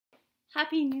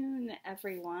Happy noon,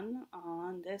 everyone,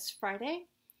 on this Friday,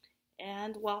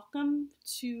 and welcome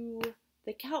to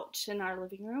the couch in our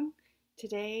living room.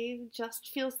 Today just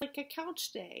feels like a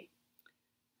couch day.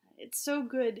 It's so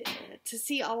good to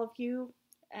see all of you,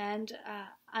 and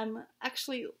I'm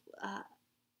actually,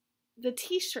 the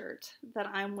t-shirt that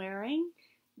I'm wearing,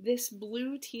 this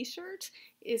blue t-shirt,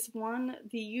 is one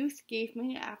the youth gave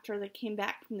me after they came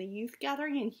back from the youth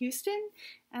gathering in Houston,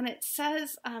 and it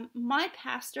says, my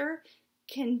pastor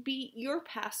can beat your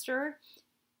pastor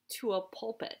to a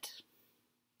pulpit.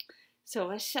 So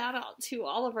a shout out to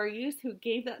all of our youth who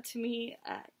gave that to me.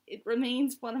 It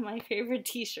remains one of my favorite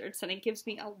t-shirts, and it gives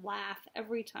me a laugh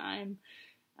every time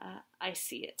I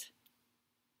see it.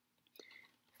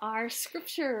 Our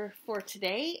scripture for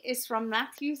today is from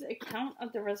Matthew's account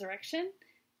of the resurrection,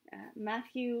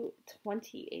 Matthew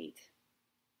 28.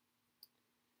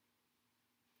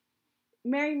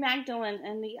 Mary Magdalene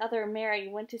and the other Mary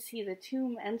went to see the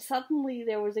tomb, and suddenly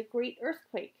there was a great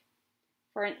earthquake.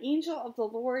 For an angel of the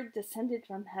Lord descended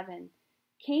from heaven,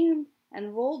 came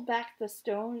and rolled back the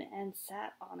stone and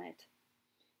sat on it.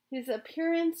 His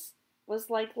appearance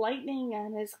was like lightning,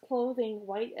 and his clothing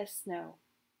white as snow.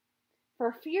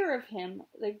 For fear of him,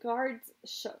 the guards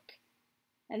shook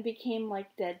and became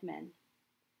like dead men.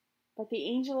 But the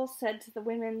angel said to the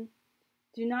women,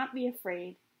 "Do not be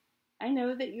afraid. I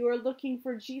know that you are looking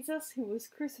for Jesus who was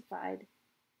crucified.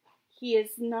 He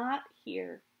is not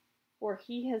here, for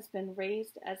he has been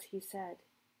raised as he said.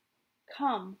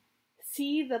 Come,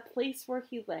 see the place where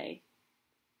he lay.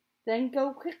 Then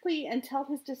go quickly and tell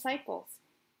his disciples,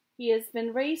 he has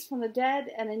been raised from the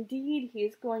dead, and indeed he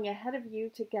is going ahead of you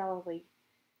to Galilee.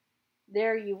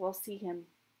 There you will see him.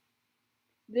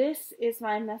 This is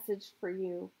my message for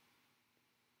you."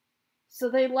 So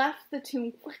they left the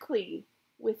tomb quickly,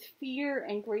 with fear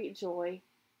and great joy,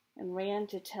 and ran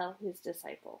to tell his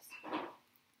disciples.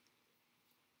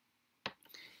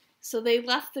 So they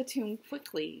left the tomb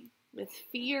quickly, with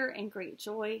fear and great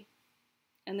joy,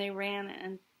 and they ran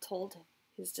and told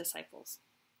his disciples.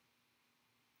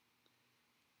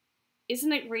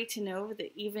 Isn't it great to know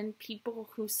that even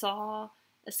people who saw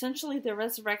essentially the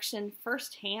resurrection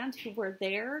firsthand, who were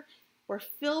there, were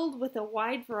filled with a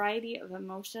wide variety of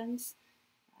emotions?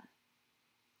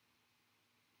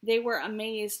 They were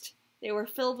amazed, they were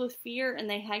filled with fear, and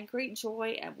they had great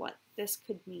joy at what this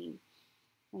could mean.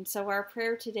 And so our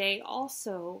prayer today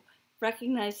also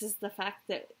recognizes the fact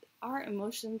that our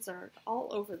emotions are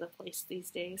all over the place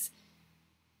these days.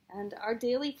 And our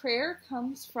daily prayer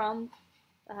comes from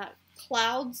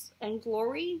Clouds and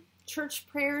Glory, Church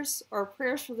Prayers, or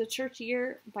Prayers for the Church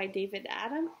Year by David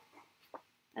Adam.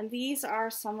 And these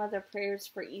are some of the prayers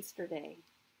for Easter Day.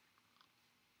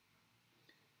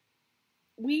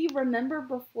 We remember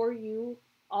before you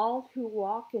all who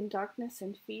walk in darkness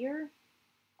and fear,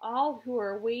 all who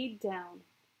are weighed down,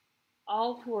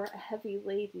 all who are heavy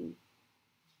laden.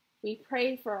 We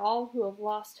pray for all who have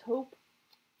lost hope,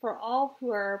 for all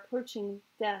who are approaching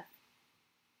death,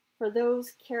 for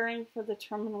those caring for the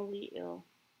terminally ill,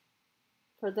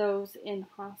 for those in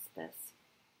hospice.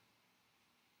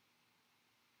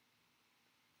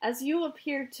 As you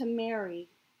appeared to Mary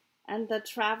and the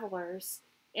travelers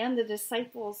and the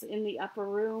disciples in the upper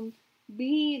room,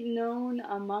 be known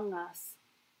among us.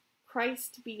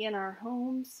 Christ be in our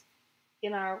homes,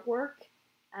 in our work,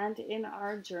 and in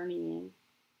our journeying.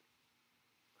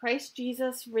 Christ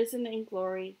Jesus, risen in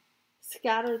glory,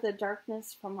 scatter the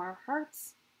darkness from our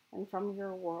hearts and from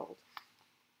your world.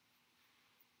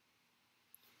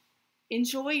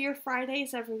 Enjoy your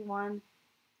Fridays, everyone,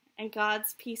 and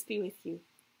God's peace be with you.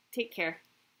 Take care.